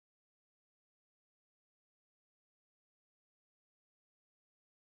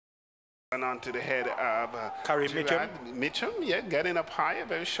And on to the head of Karim Mitchum. Mitchum, yeah, getting up high, a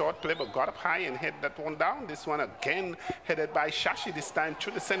very short play, but got up high and hit that one down. This one again headed by Shashi, this time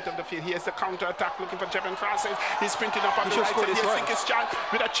through the center of the field. Here's the counter attack looking for Jevon Francis. He's sprinting up on the right side. Here's St.Kitts Nevis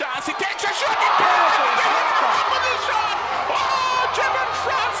with a chance. He takes a shot. He shot. Oh, Jevon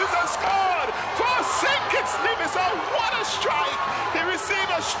Francis has scored for St.Kitts Nevis. Oh, what a strike. He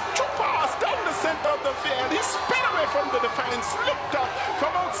received a true pass down the center of the field. He spin away from the defense, looked up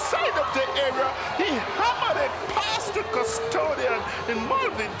from outside of the area. He hammered it past the custodian in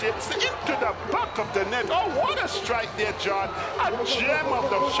Marvin Gibbs into the back of the net. Oh, what a strike there, John. A gem of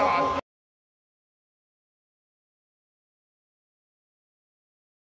the shot.